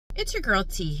It's your girl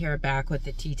T here, back with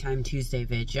the Tea Time Tuesday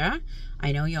vidya.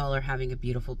 I know y'all are having a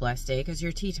beautiful, blessed day because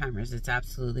you're tea timers. It's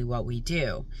absolutely what we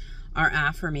do. Our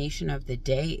affirmation of the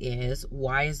day is,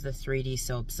 why is the 3D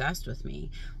so obsessed with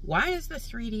me? Why is the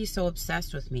 3D so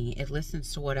obsessed with me? It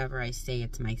listens to whatever I say.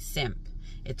 It's my simp.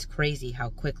 It's crazy how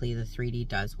quickly the 3D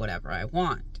does whatever I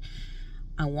want.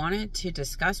 I wanted to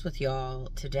discuss with y'all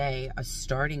today a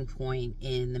starting point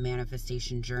in the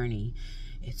manifestation journey.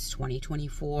 It's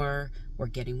 2024. We're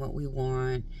getting what we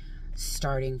want,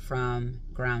 starting from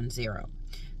ground zero.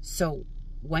 So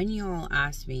when y'all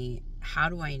ask me, how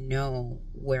do I know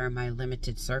where my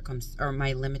limited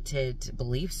my limited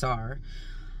beliefs are?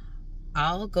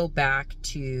 I'll go back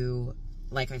to,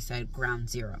 like I said, ground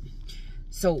zero.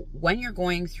 So when you're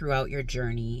going throughout your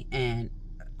journey, and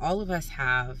all of us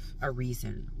have a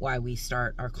reason why we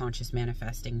start our conscious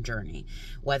manifesting journey.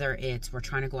 Whether it's we're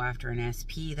trying to go after an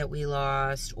SP that we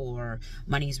lost, or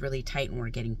money's really tight and we're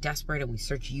getting desperate and we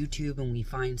search YouTube and we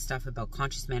find stuff about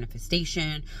conscious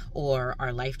manifestation, or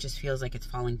our life just feels like it's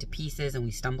falling to pieces and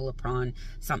we stumble upon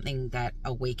something that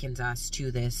awakens us to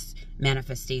this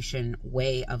manifestation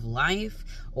way of life,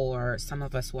 or some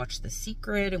of us watch The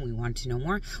Secret and we want to know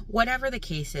more. Whatever the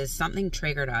case is, something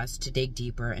triggered us to dig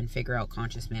deeper and figure out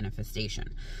conscious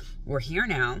manifestation. We're here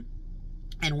now,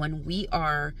 and when we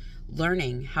are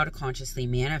learning how to consciously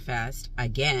manifest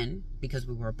again, because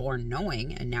we were born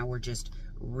knowing and now we're just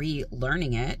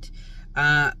relearning it,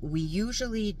 we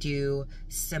usually do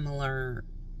similar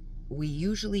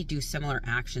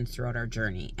actions throughout our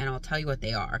journey, and I'll tell you what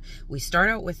they are. We start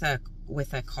out with a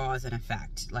cause and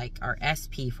effect, like our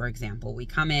SP, for example. We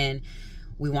come in,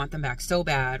 we want them back so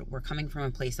bad. We're coming from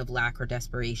a place of lack or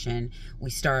desperation.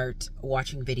 We start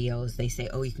watching videos. They say,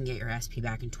 oh, you can get your SP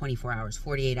back in 24 hours,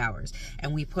 48 hours.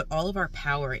 And we put all of our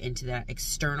power into that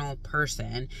external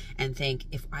person and think,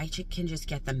 if I can just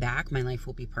get them back, my life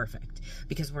will be perfect.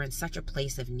 Because we're in such a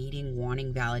place of needing,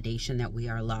 wanting validation that we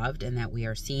are loved and that we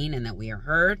are seen and that we are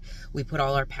heard. We put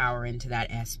all our power into that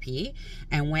SP.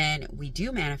 And when we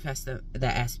do manifest the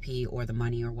SP or the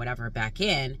money or whatever back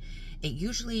in, it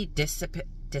usually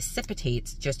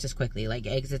dissipates just as quickly, like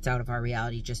exits out of our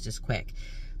reality just as quick,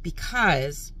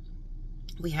 because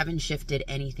we haven't shifted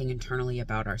anything internally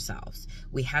about ourselves.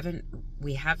 We haven't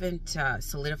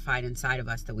solidified inside of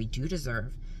us that we do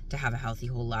deserve to have a healthy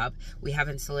whole love. We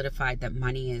haven't solidified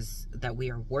that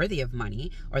we are worthy of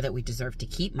money, or that we deserve to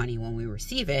keep money when we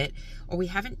receive it, or we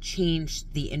haven't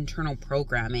changed the internal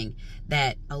programming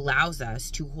that allows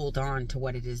us to hold on to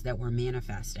what it is that we're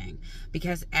manifesting.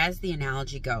 Because as the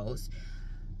analogy goes,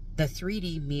 the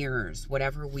 3D mirrors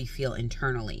whatever we feel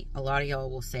internally. A lot of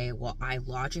y'all will say, well, I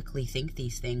logically think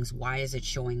these things. Why is it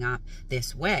showing up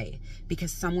this way?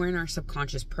 Because somewhere in our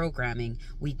subconscious programming,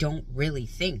 we don't really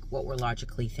think what we're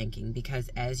logically thinking. Because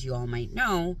as you all might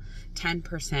know,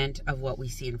 10% of what we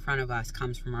see in front of us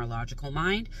comes from our logical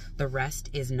mind. The rest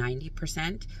is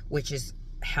 90%, which is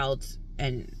held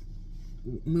and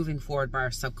moving forward by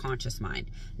our subconscious mind.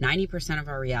 90% of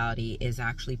our reality is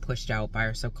actually pushed out by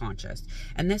our subconscious.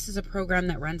 And this is a program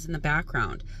that runs in the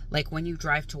background. Like when you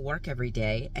drive to work every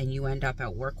day and you end up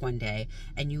at work one day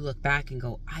and you look back and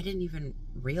go, I didn't even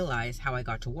realize how I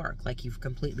got to work. Like you've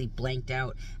completely blanked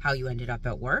out how you ended up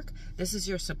at work. This is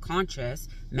your subconscious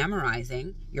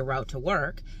memorizing your route to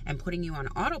work and putting you on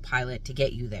autopilot to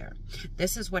get you there.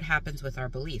 This is what happens with our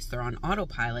beliefs. They're on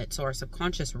autopilot, so our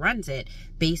subconscious runs it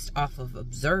based off of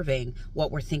observing what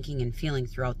we're thinking and feeling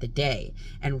throughout the day.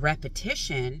 And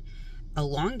repetition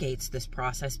elongates this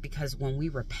process, because when we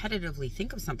repetitively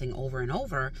think of something over and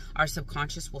over, our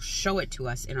subconscious will show it to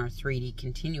us in our 3D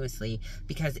continuously,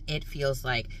 because it feels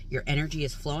like your energy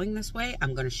is flowing this way.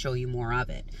 I'm going to show you more of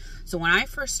it. So when I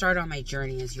first started on my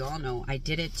journey, as you all know, I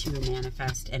did it to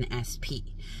manifest an SP.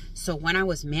 So when I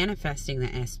was manifesting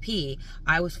the SP,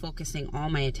 I was focusing all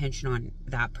my attention on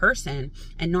that person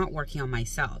and not working on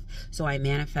myself. So I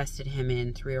manifested him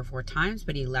in 3 or 4 times,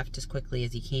 but he left as quickly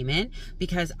as he came in,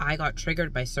 because I got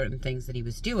triggered by certain things that he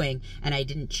was doing, and I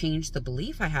didn't change the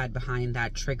belief I had behind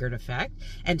that triggered effect.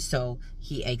 And so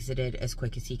he exited as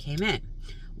quick as he came in.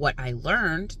 What I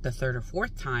learned the 3rd or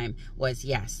 4th time was,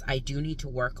 yes, I do need to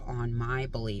work on my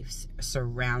beliefs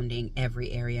surrounding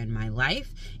every area in my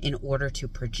life in order to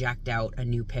project out a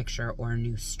new picture or a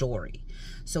new story.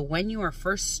 So when you are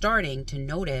first starting to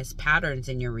notice patterns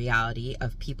in your reality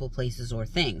of people, places, or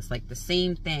things, like the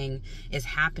same thing is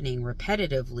happening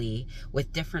repetitively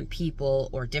with different people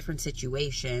or different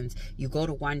situations, you go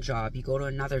to one job, you go to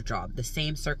another job, the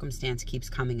same circumstance keeps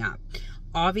coming up.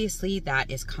 Obviously, that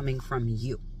is coming from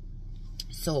you.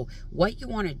 So what you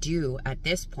want to do at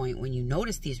this point when you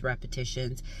notice these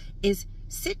repetitions is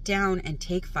sit down and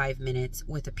take 5 minutes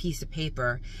with a piece of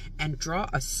paper and draw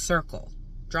a circle.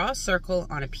 Draw a circle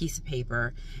on a piece of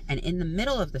paper, and in the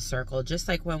middle of the circle, just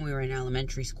like when we were in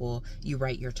elementary school, you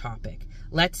write your topic.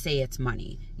 Let's say it's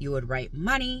money. You would write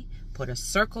money, put a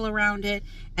circle around it,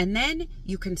 and then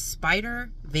you can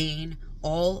spider vein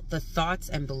all the thoughts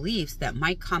and beliefs that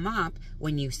might come up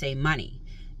when you say money.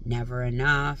 Never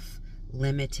enough,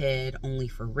 limited, only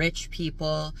for rich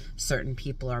people, certain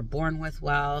people are born with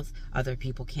wealth, other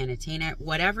people can't attain it.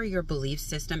 Whatever your belief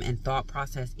system and thought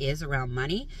process is around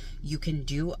money, you can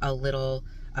do a little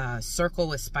circle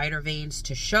with spider veins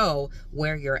to show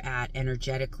where you're at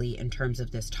energetically in terms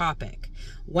of this topic.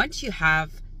 Once you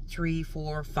have 3,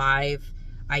 4, 5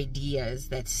 ideas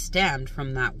that stemmed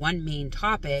from that one main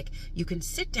topic, you can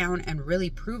sit down and really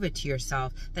prove it to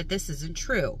yourself that this isn't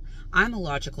true. I'm a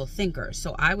logical thinker,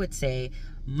 so I would say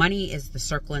money is the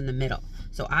circle in the middle.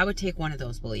 So I would take one of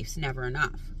those beliefs, never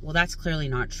enough. Well, that's clearly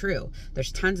not true.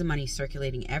 There's tons of money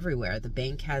circulating everywhere. The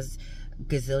bank has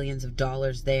gazillions of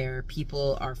dollars there.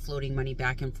 People are floating money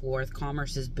back and forth.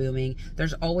 Commerce is booming.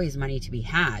 There's always money to be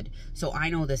had. So I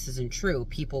know this isn't true.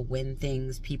 People win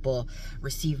things. People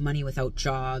receive money without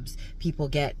jobs. People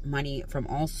get money from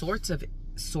all sorts of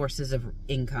sources of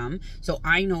income. So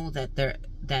I know that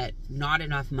not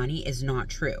enough money is not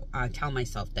true. I tell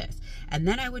myself this. And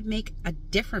then I would make a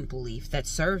different belief that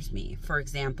serves me. For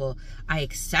example, I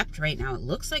accept right now, it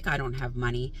looks like I don't have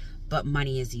money, but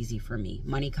money is easy for me.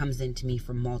 Money comes into me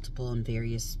from multiple and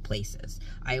various places.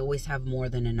 I always have more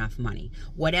than enough money.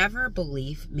 Whatever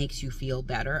belief makes you feel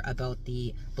better about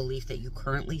the belief that you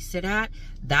currently sit at,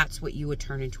 that's what you would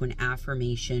turn into an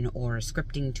affirmation or a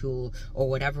scripting tool or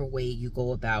whatever way you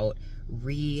go about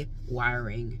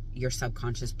rewiring your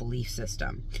subconscious belief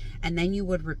system. And then you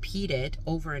would repeat it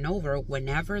over and over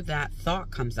whenever that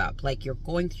thought comes up. Like you're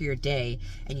going through your day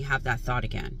and you have that thought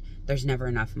again. There's never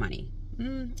enough money.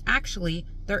 Actually,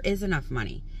 there is enough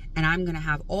money, and I'm going to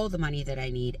have all the money that I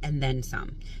need and then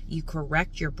some. You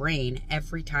correct your brain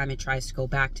every time it tries to go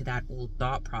back to that old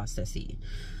thought processy.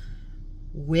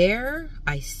 Where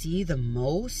I see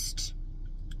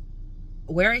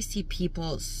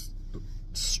people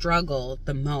struggle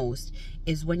the most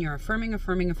is when you're affirming,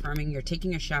 you're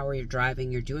taking a shower, you're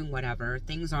driving, you're doing whatever,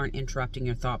 things aren't interrupting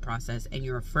your thought process, and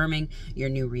you're affirming your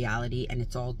new reality and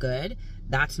it's all good.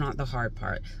 That's not the hard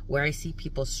part. Where I see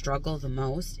people struggle the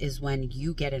most is when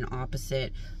you get an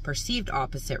perceived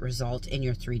opposite result in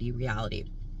your 3D reality.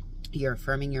 You're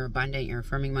affirming you're abundant, you're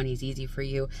affirming money's easy for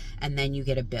you, and then you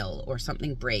get a bill or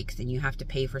something breaks and you have to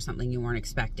pay for something you weren't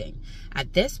expecting.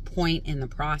 At this point in the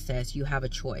process, you have a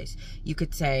choice. You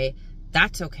could say,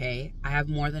 that's okay, I have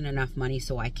more than enough money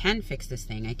so I can fix this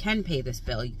thing, I can pay this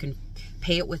bill. You can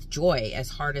pay it with joy,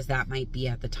 as hard as that might be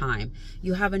at the time.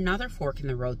 You have another fork in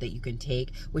the road that you can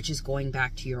take, which is going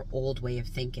back to your old way of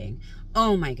thinking.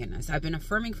 Oh my goodness, I've been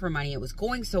affirming for money, it was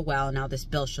going so well, and now this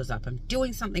bill shows up. I'm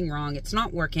doing something wrong, it's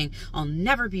not working, I'll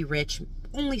never be rich,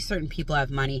 only certain people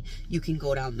have money. You can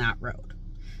go down that road.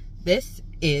 This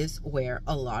is where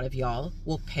a lot of y'all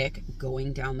will pick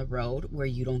going down the road where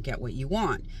you don't get what you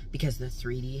want, because the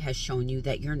 3D has shown you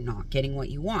that you're not getting what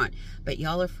you want. But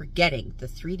y'all are forgetting the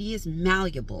 3D is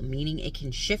malleable, meaning it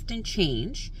can shift and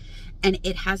change, and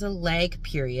it has a lag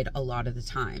period a lot of the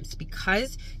times.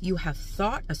 Because you have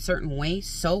thought a certain way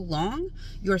so long,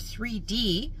 your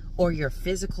 3D or your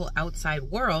physical outside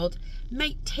world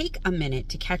might take a minute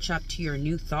to catch up to your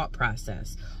new thought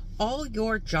process. All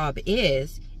your job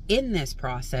is in this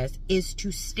process is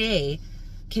to stay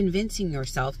convincing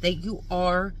yourself that you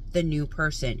are the new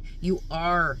person. You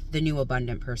are the new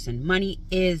abundant person. Money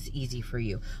is easy for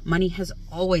you. Money has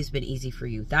always been easy for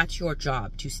you. That's your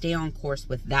job, to stay on course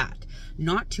with that,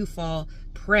 not to fall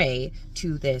prey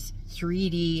to this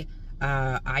 3D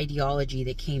ideology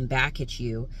that came back at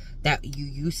you that you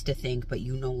used to think but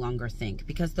you no longer think.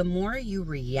 Because the more you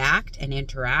react and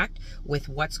interact with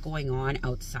what's going on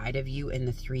outside of you in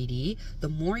the 3D, the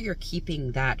more you're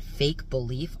keeping that fake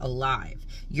belief alive.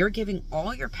 You're giving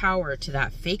all your power to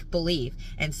that fake belief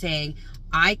and saying,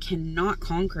 I cannot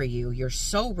conquer you. You're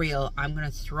so real. I'm going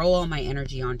to throw all my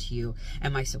energy onto you,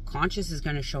 and my subconscious is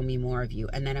going to show me more of you,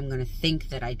 and then I'm going to think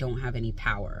that I don't have any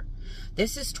power.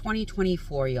 This is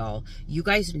 2024, y'all. You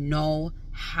guys know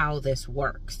how this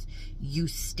works. You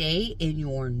stay in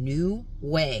your new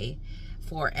way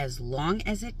for as long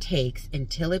as it takes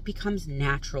until it becomes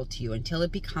natural to you, until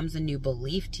it becomes a new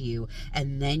belief to you,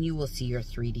 and then you will see your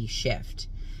 3D shift.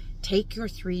 Take your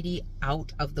 3D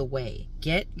out of the way.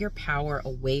 Get your power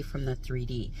away from the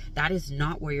 3D. That is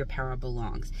not where your power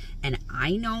belongs. And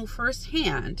I know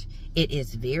firsthand, it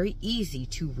is very easy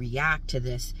to react to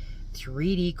this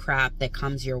 3D crap that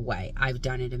comes your way. I've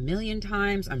done it a million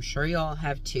times. I'm sure you all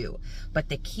have too. But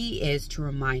the key is to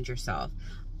remind yourself,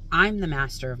 I'm the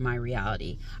master of my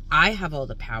reality. I have all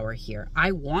the power here.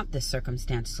 I want this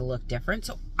circumstance to look different,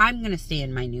 so I'm going to stay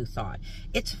in my new thought.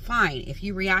 It's fine if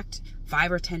you react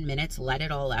 5 or 10 minutes, let it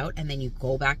all out, and then you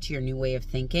go back to your new way of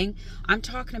thinking. I'm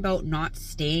talking about not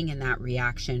staying in that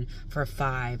reaction for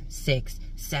 5, 6,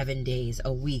 7 days,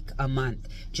 a week, a month,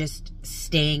 just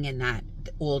staying in that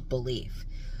old belief.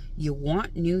 You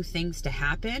want new things to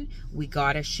happen, we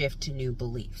got to shift to new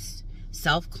beliefs.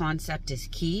 Self-concept is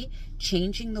key.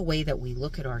 Changing the way that we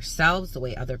look at ourselves, the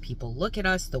way other people look at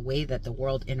us, the way that the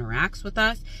world interacts with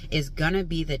us is going to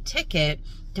be the ticket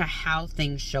to how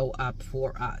things show up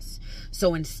for us.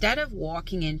 So instead of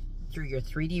walking in through your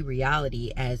 3D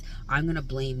reality as, I'm going to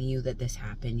blame you that this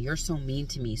happened. You're so mean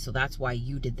to me, so that's why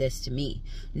you did this to me.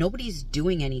 Nobody's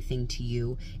doing anything to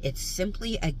you. It's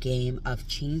simply a game of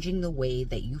changing the way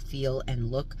that you feel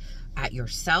and look at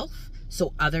yourself,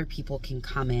 so other people can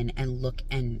come in and look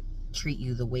and treat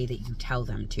you the way that you tell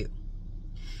them to.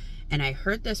 And I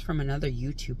heard this from another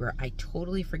YouTuber. I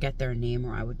totally forget their name,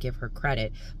 or I would give her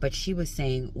credit, but she was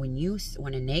saying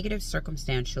when a negative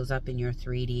circumstance shows up in your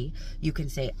 3D, you can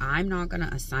say, I'm not going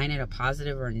to assign it a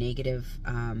positive or negative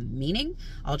meaning.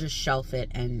 I'll just shelf it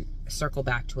and circle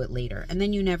back to it later. And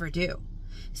then you never do.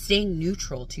 Staying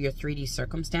neutral to your 3D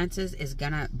circumstances is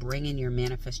going to bring in your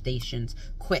manifestations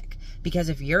quick. Because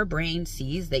if your brain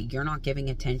sees that you're not giving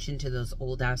attention to those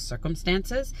old ass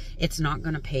circumstances, it's not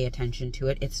going to pay attention to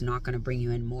it. It's not going to bring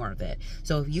you in more of it.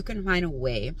 So if you can find a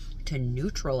way to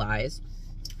neutralize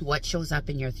what shows up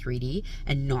in your 3D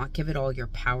and not give it all your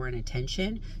power and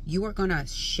attention, you are going to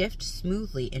shift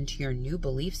smoothly into your new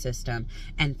belief system,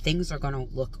 and things are going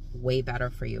to look way better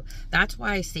for you. That's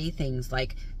why I say things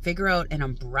like, figure out an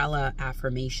umbrella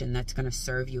affirmation that's going to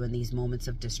serve you in these moments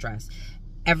of distress.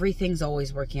 Everything's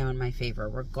always working out in my favor.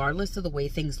 Regardless of the way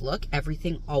things look,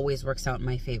 everything always works out in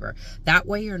my favor. That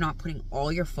way you're not putting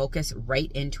all your focus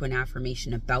right into an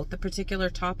affirmation about the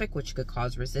particular topic, which could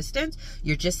cause resistance.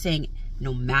 You're just saying,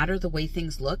 no matter the way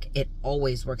things look, it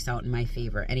always works out in my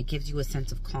favor. And it gives you a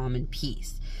sense of calm and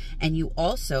peace. And you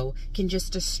also can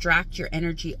just distract your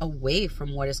energy away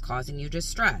from what is causing you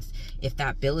distress. If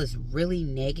that bill is really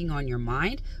nagging on your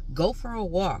mind, go for a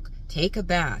walk, take a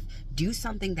bath, do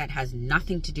something that has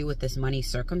nothing to do with this money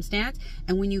circumstance.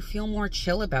 And when you feel more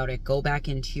chill about it, go back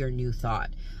into your new thought.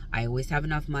 I always have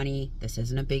enough money. This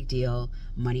isn't a big deal.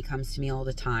 Money comes to me all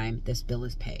the time. This bill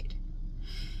is paid.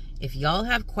 If y'all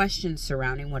have questions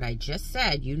surrounding what I just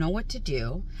said, you know what to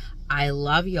do. I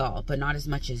love y'all, but not as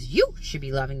much as you should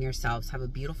be loving yourselves. Have a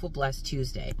beautiful, blessed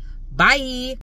Tuesday. Bye.